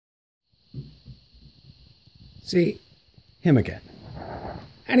See, him again.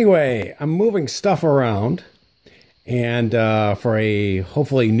 Anyway, I'm moving stuff around, and for a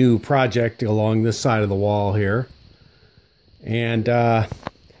hopefully new project along this side of the wall here. And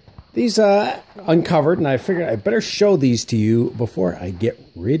these uncovered, and I figured I better show these to you before I get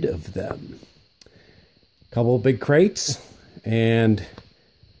rid of them. A couple of big crates, and,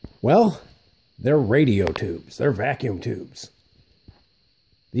 well, they're radio tubes. They're vacuum tubes.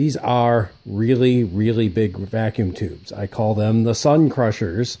 These are really, really big vacuum tubes. I call them the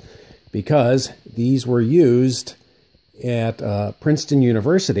Suncrushers because these were used at Princeton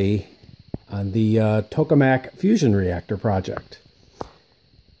University on the Tokamak fusion reactor project.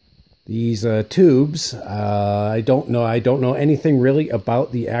 These tubes, I don't know anything really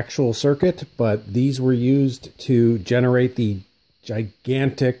about the actual circuit, but these were used to generate the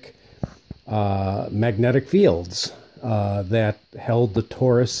gigantic magnetic fields that held the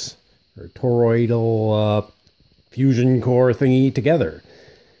torus or toroidal fusion core thingy together.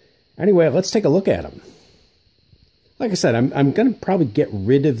 Anyway, let's take a look at them. Like I said, I'm going to probably get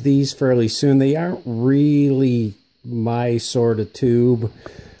rid of these fairly soon. They aren't really my sort of tube.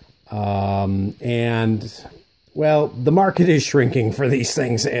 And, well, the market is shrinking for these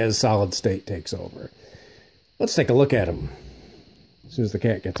things as solid state takes over. Let's take a look at them as soon as the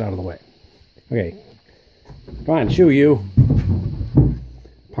cat gets out of the way. Okay. Come on, shoo you.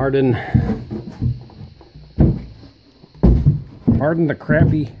 Pardon the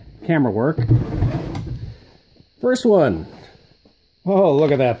crappy camera work. First one. Oh,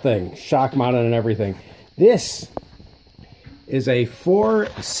 look at that thing. Shock mounted and everything. This is a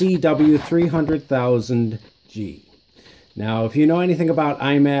 4CW300,000G. Now, if you know anything about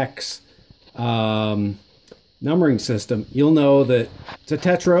Eimac's numbering system, you'll know that it's a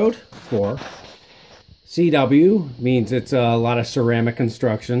tetrode, 4. CW means it's a lot of ceramic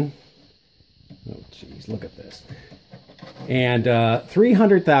construction. Oh, geez, look at this. And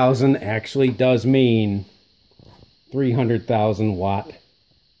 300,000 actually does mean 300,000 watt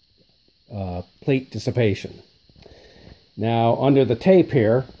plate dissipation. Now, under the tape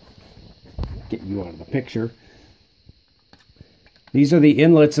here, get you out of the picture, these are the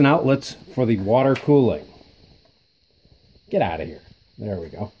inlets and outlets for the water cooling. Get out of here. There we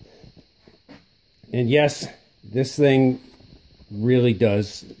go. And yes, this thing really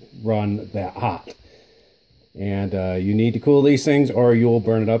does run that hot. And you need to cool these things or you'll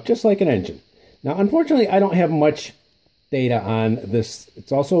burn it up just like an engine. Now, unfortunately, I don't have much data on this.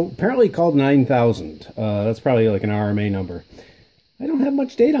 It's also apparently called 9000. That's probably like an RMA number. I don't have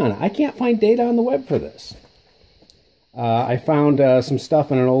much data on it. I can't find data on the web for this. I found some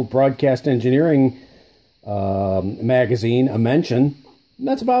stuff in an old broadcast engineering magazine, a mention, and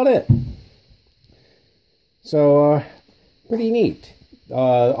that's about it. So, pretty neat.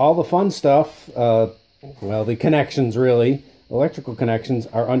 All the fun stuff, well, the connections really, electrical connections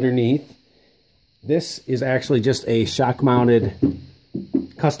are underneath. This is actually just a shock-mounted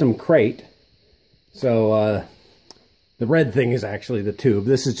custom crate. So, the red thing is actually the tube.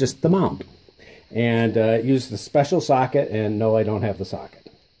 This is just the mount. And use the special socket, and no, I don't have the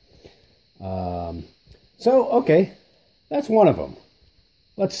socket. So, okay, that's one of them.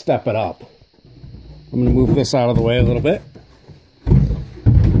 Let's step it up. I'm going to move this out of the way a little bit.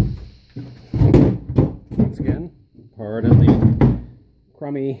 Once again, part of the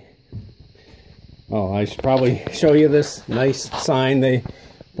crummy... Oh, I should probably show you this nice sign they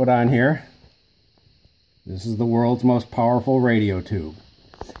put on here. This is the world's most powerful radio tube.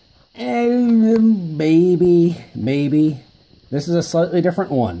 And maybe. This is a slightly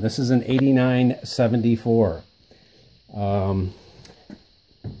different one. This is an 8974.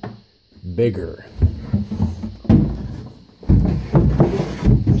 Bigger.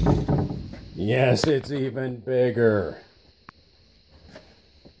 Yes, it's even bigger.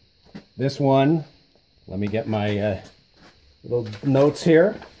 This one, let me get my little notes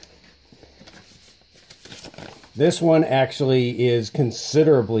here. This one actually is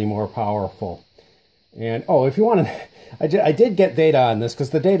considerably more powerful. And, oh, if you want to, I did get data on this because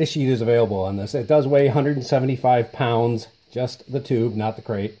the data sheet is available on this. It does weigh 175 pounds, just the tube, not the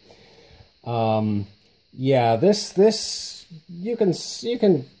crate. Yeah, this you can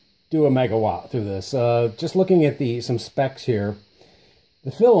do a megawatt through this. Just looking at some specs here,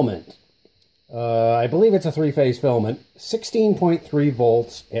 the filament, I believe it's a 3-phase filament, 16.3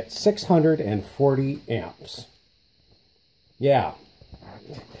 volts at 640 amps. Yeah,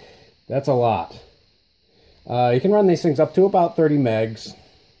 that's a lot. You can run these things up to about 30 megs.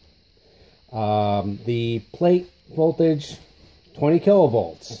 The plate voltage, 20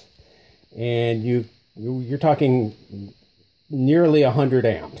 kilovolts. And you're talking nearly 100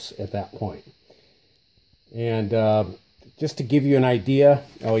 amps at that point. And just to give you an idea,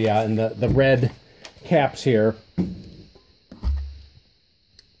 oh yeah, and the red caps here,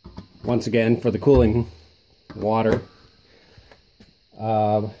 once again, for the cooling water.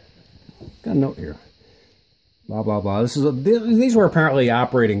 Got a note here. Blah, blah, blah. These were apparently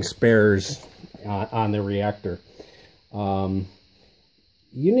operating spares on the reactor. You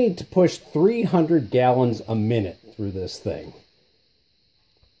need to push 300 gallons a minute through this thing.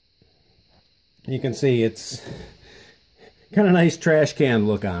 You can see it's got a nice trash can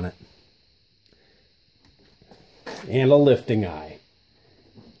look on it. And a lifting eye.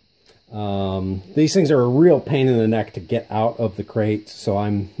 These things are a real pain in the neck to get out of the crates, so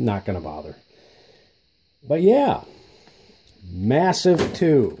I'm not going to bother. But yeah, massive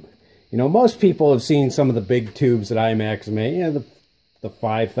tube. You know, most people have seen some of the big tubes that Eimac made. You know, the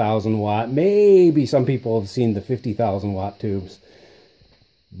 5,000 watt. Maybe some people have seen the 50,000 watt tubes.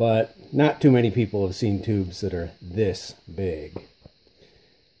 But not too many people have seen tubes that are this big.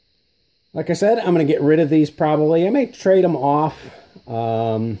 Like I said, I'm going to get rid of these probably. I may trade them off.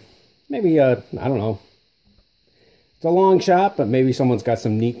 Maybe, I don't know. It's a long shot, but maybe someone's got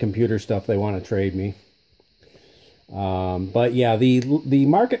some neat computer stuff they want to trade me. But yeah, the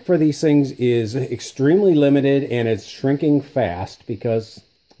market for these things is extremely limited, and it's shrinking fast because,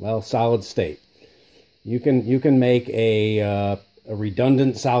 well, solid state. You can make a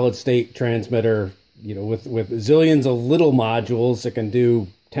redundant solid state transmitter, you know, with zillions of little modules that can do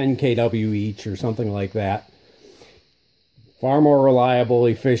 10 kW each or something like that. Far more reliable,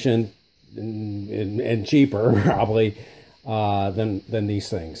 efficient, and cheaper probably than these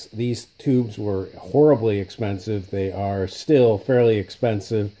things. These tubes were horribly expensive. They are still fairly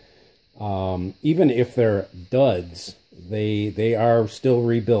expensive. Even if they're duds, they are still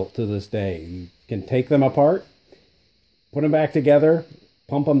rebuilt to this day. You can take them apart, put them back together,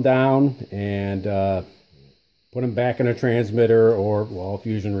 pump them down, and put them back in a transmitter or, well, a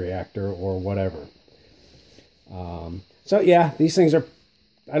fusion reactor or whatever. So yeah, these things are,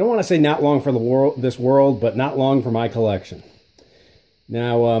 I don't want to say not long for this world, but not long for my collection.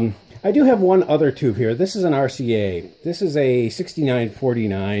 Now, I do have one other tube here. This is an RCA. This is a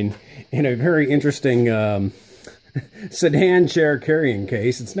 6949 in a very interesting sedan chair carrying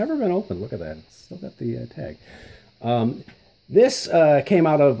case. It's never been opened. Look at that. It's still got the tag. This came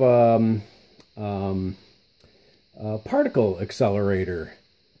out of a particle accelerator.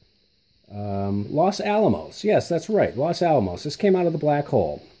 Los Alamos. Yes, that's right. Los Alamos. This came out of the black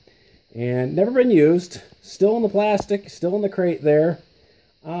hole. And never been used. Still in the plastic. Still in the crate there.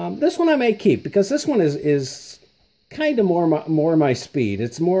 This one I may keep because this one is kind of more my speed.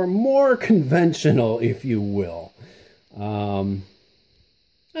 It's more conventional, if you will.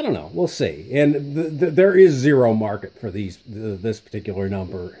 I don't know. We'll see. And there is zero market for this particular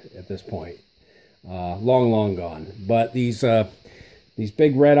number at this point. Long gone. But these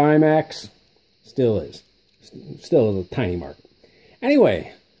big red Eimacs still is a tiny market.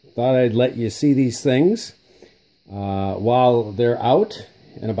 Anyway, thought I'd let you see these things while they're out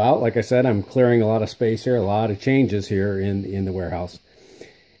and about. Like I said, I'm clearing a lot of space here, a lot of changes here in the warehouse.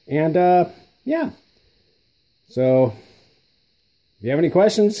 And yeah. So if you have any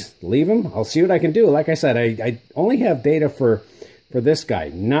questions, leave them. I'll see what I can do. Like I said, I only have data for this guy,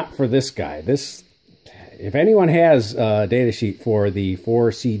 not for this guy. If anyone has a data sheet for the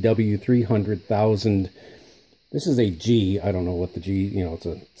 4CW300,000, this is a G. I don't know what the G, you know, it's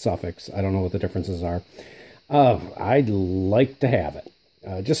a suffix. I don't know what the differences are. I'd like to have it,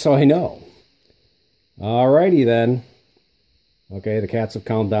 just so I know. Alrighty then. Okay, the cats have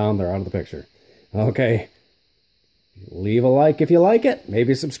calmed down. They're out of the picture. Okay. Leave a like if you like it.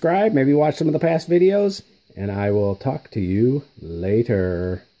 Maybe subscribe. Maybe watch some of the past videos. And I will talk to you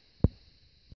later.